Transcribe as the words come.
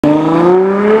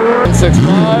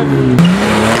165.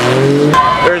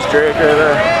 There's Drake right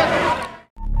there.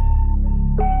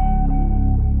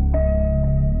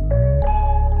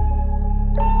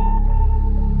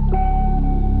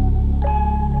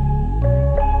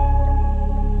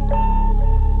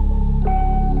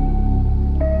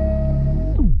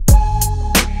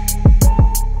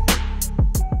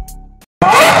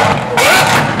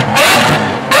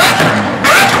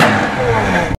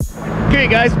 Hey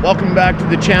guys, welcome back to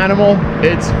the channel.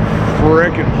 It's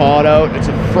freaking hot out. It's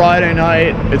a Friday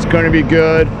night. It's gonna be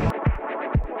good.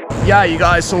 Yeah, you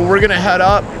guys, so we're gonna head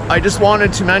up. I just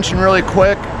wanted to mention really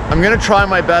quick, I'm gonna try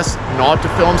my best not to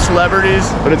film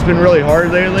celebrities, but it's been really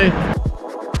hard lately.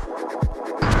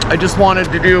 I just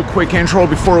wanted to do a quick intro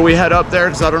before we head up there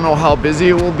because I don't know how busy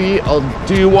it will be. I'll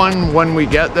do one when we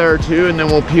get there too, and then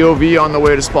we'll POV on the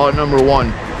way to spot number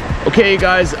 1. Okay, you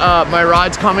guys, my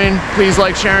ride's coming. Please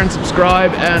like, share, and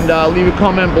subscribe, and leave a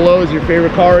comment below as your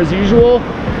favorite car as usual.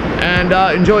 And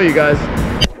enjoy, you guys.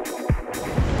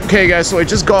 Okay, guys, so I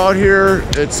just got here.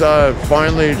 It's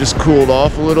finally just cooled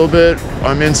off a little bit.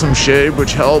 I'm in some shade,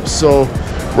 which helps. So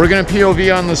we're gonna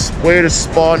POV on this way to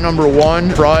spot number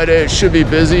 1. Friday, it should be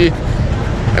busy.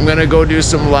 I'm gonna go do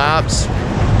some laps.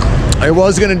 I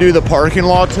was gonna do the parking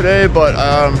lot today, but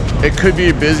it could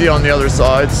be busy on the other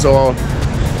side, so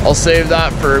I'll save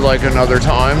that for like another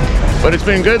time. But it's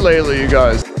been good lately, you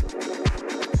guys.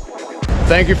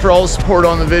 Thank you for all the support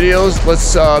on the videos.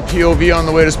 Let's POV on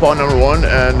the way to spot number 1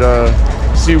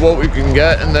 and see what we can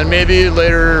get. And then maybe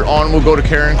later on we'll go to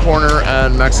Karen Corner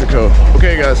and Mexico.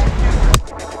 Okay, guys.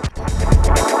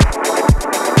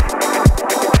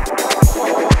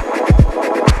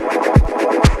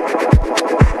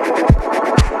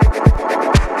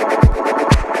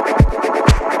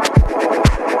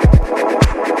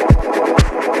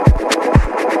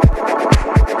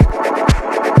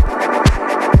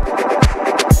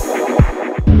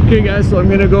 Okay guys, so I'm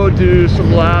gonna go do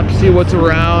some laps, see what's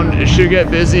around. It should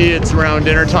get busy. It's around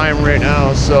dinner time right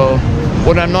now, so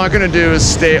what I'm not gonna do is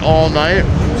stay all night.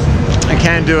 I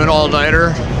can't do an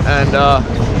all-nighter, and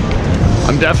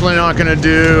I'm definitely not gonna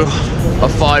do a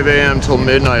 5 a.m. till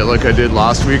midnight like I did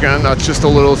last weekend. That's just a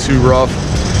little too rough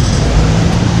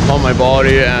on my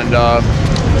body and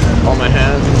on my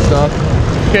hands and stuff.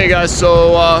 Okay guys,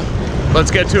 so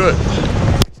let's get to it.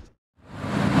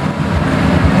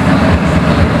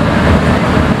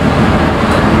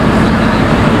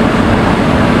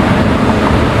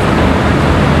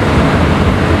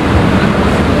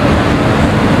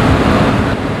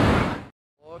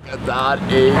 That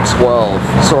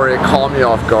 812. Sorry, it caught me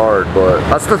off guard, but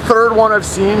that's the 3rd one I've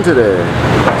seen today.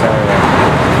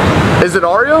 Is it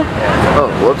Ario? Yeah. Oh,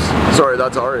 whoops. Sorry,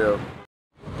 that's Ario.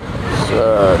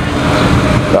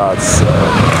 That's nice.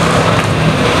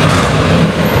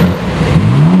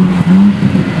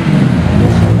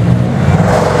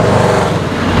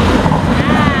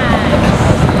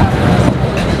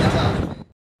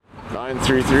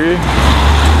 933.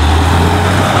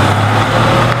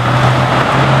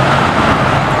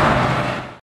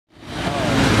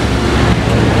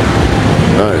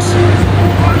 Nice.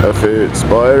 F8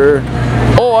 Spider.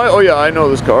 Oh yeah, I know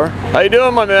this car. How you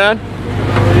doing, my man?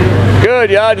 Good,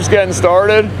 yeah, just getting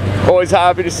started. Always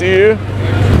happy to see you.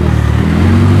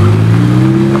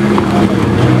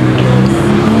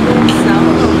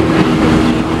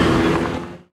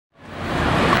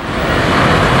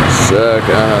 Sick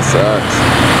NSX.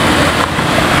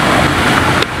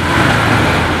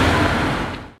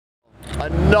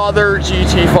 Another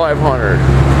GT500.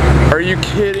 Are you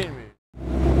kidding me?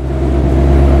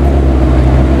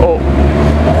 Oh.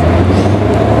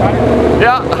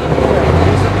 Yeah.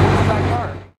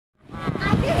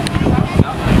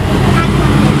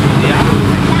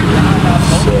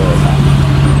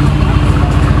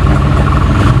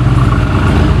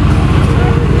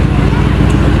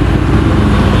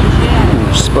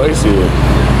 Spicy.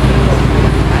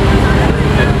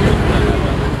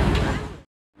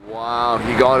 Wow,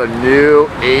 he got a new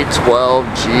 812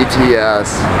 GTS.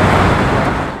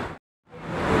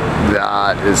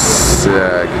 That is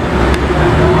sick.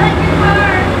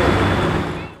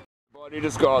 Buddy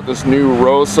just got this new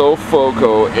Rosso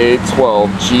Foco 812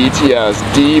 GTS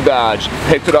D badge.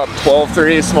 Picked it up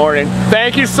 12:30 this morning.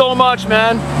 Thank you so much,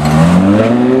 man.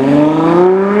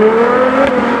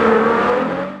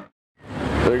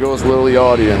 There goes Lil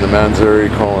Yachty and the man's already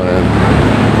calling in.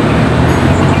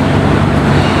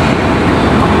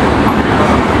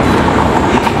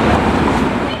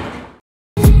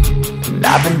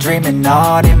 I've been dreaming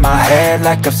on in my head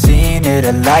like I've seen it.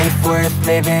 A life worth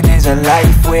living is a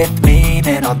life with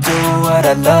meaning. I'll do what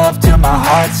I love till my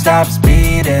heart stops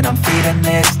beating. I'm feeding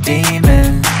this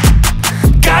demon.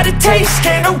 Got got a taste,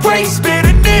 can't erase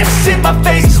bitterness in my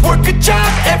face. Work a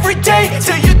job every day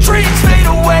till your dreams fade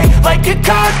away. Like a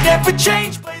card, never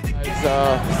change. Play the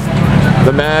game.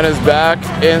 The man is back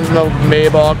in the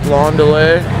Maybach Lawn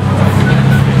Delay.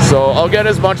 So I'll get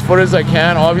as much footage as I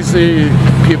can. Obviously,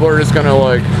 people are just gonna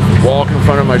like walk in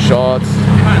front of my shots.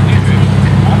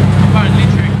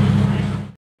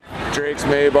 Drake's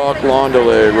Maybach Lawn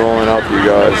Delay rolling up, you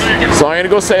guys. So I'm gonna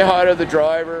go say hi to the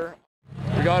driver.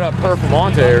 We got a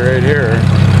Performante right here.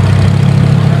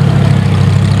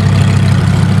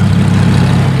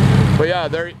 But yeah,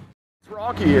 it's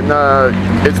Rocky and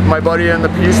it's my buddy in the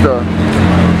pista.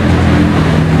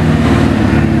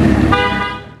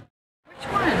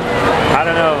 I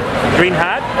don't know. Green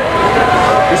hat?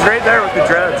 He's right there with the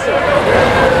dreads.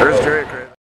 There's Drake right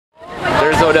there.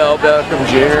 There's Odell Beckaham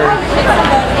Jr.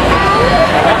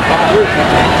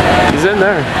 He's in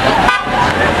there.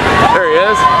 There he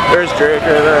is. There's Drake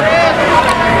right there.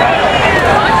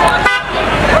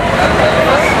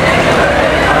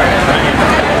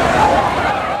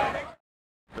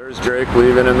 There's Drake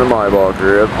leaving in the Maybach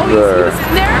grip. There.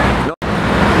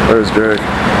 There's Drake.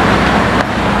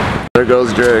 There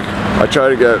goes Drake. I try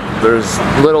to get, there's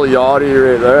little Yachty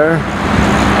right there.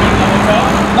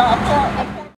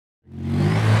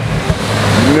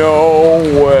 No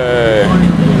way.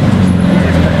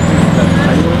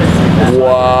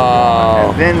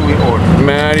 Wow. And then we order.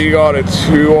 Man, you got a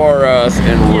 2RS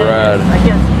in red.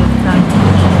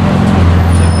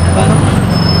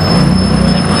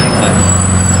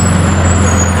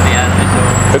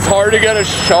 It's hard to get a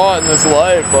shot in this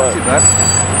light, but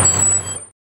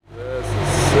this is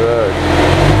sick.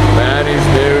 Manny's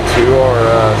new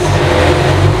 2RS.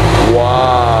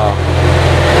 Wow.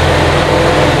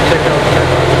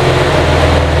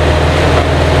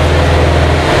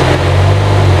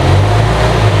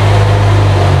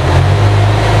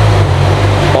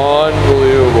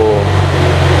 Unbelievable.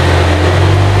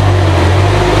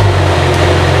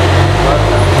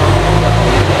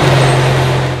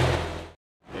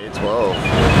 A12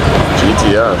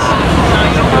 GTS.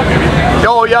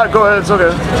 Oh yeah, go ahead, it's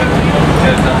okay.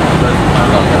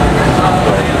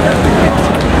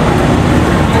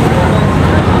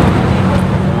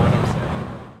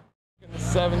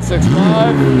 .765.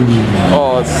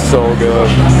 Oh, it's so good.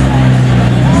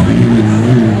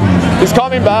 He's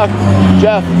coming back,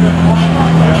 Jeff.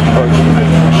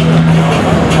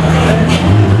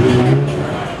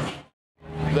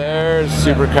 There's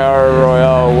Supercar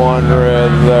Royale 1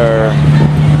 right there.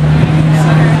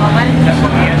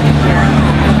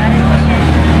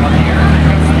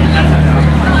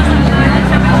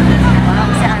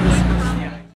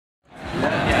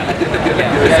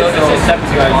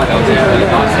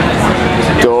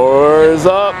 Doors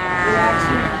up.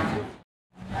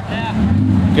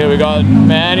 Okay, we got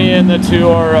Manny in the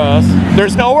 2RS.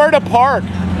 There's nowhere to park.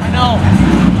 I know.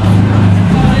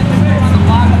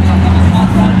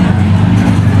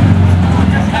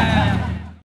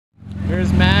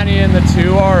 Here's Manny in the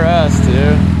 2RS,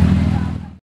 dude.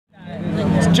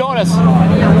 It's Jonas.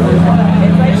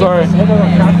 Sorry.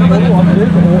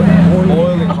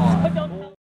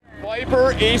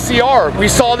 Viper ACR. We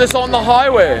saw this on the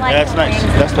highway. Yeah, that's nice.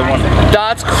 That's the one.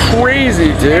 That's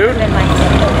crazy, dude.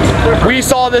 We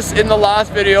saw this in the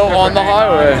last video on the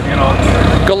highway.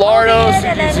 Gallardo,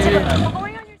 CDT.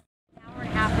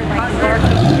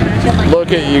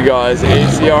 Look at you guys,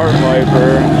 ACR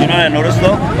Viper. You know what I noticed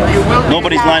though?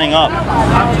 Nobody's lining up.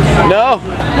 No.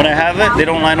 When I have it, they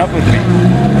don't line up with me.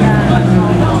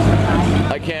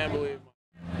 I can't believe it.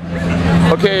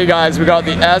 Okay guys, we got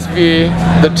the SV,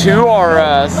 the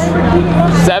 2RS,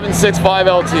 765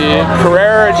 LT,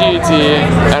 Carrera GT,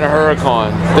 and a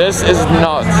Huracan. This is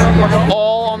nuts.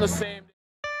 All on the same.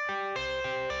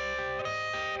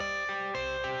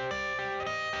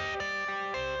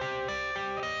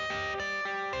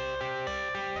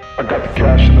 I got the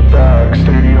cash in the bag,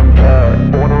 stadium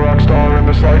packed. Born a rock star in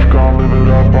this life, gonna live it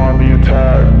up on the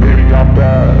attack. Baby, I'm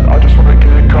bad, I just wanna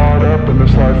get caught up in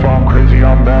this life. I'm crazy,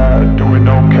 I'm mad, doing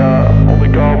no cap. Only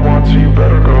God wants you,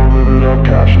 better go live it up.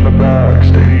 Cash in the bag,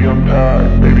 stadium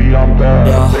packed. Baby, I'm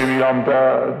bad, baby, I'm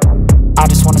bad. I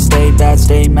just wanna stay bad,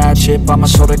 stay mad. Chip on my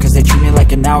shoulder cause they treat me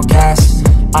like an outcast.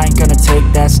 I ain't gonna take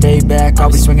that, stay back. I'll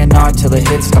be swinging hard till the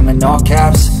hits come in all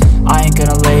caps. I ain't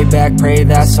gonna lay back, pray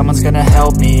that someone's gonna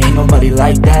help me. Ain't nobody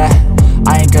like that.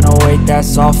 I ain't gonna wait,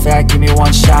 that's all fact. Give me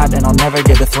one shot and I'll never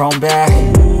get the throne back.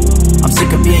 I'm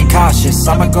sick of being cautious,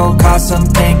 I'ma go cause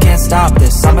something, can't stop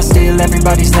this. I'ma steal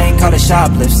everybody's lane, call it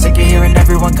shoplift. Sick of hearing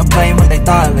everyone complain when they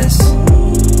thoughtless.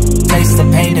 Taste the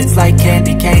pain, it's like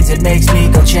candy canes. It makes me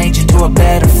go change into a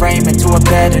better frame, into a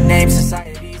better name.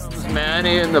 Society's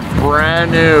Manny in the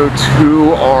brand new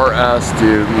 2RS,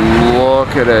 dude. Look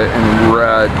at it in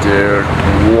red, dude.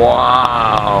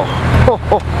 Wow.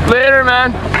 Later,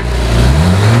 man.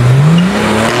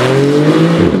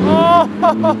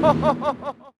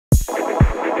 Oh.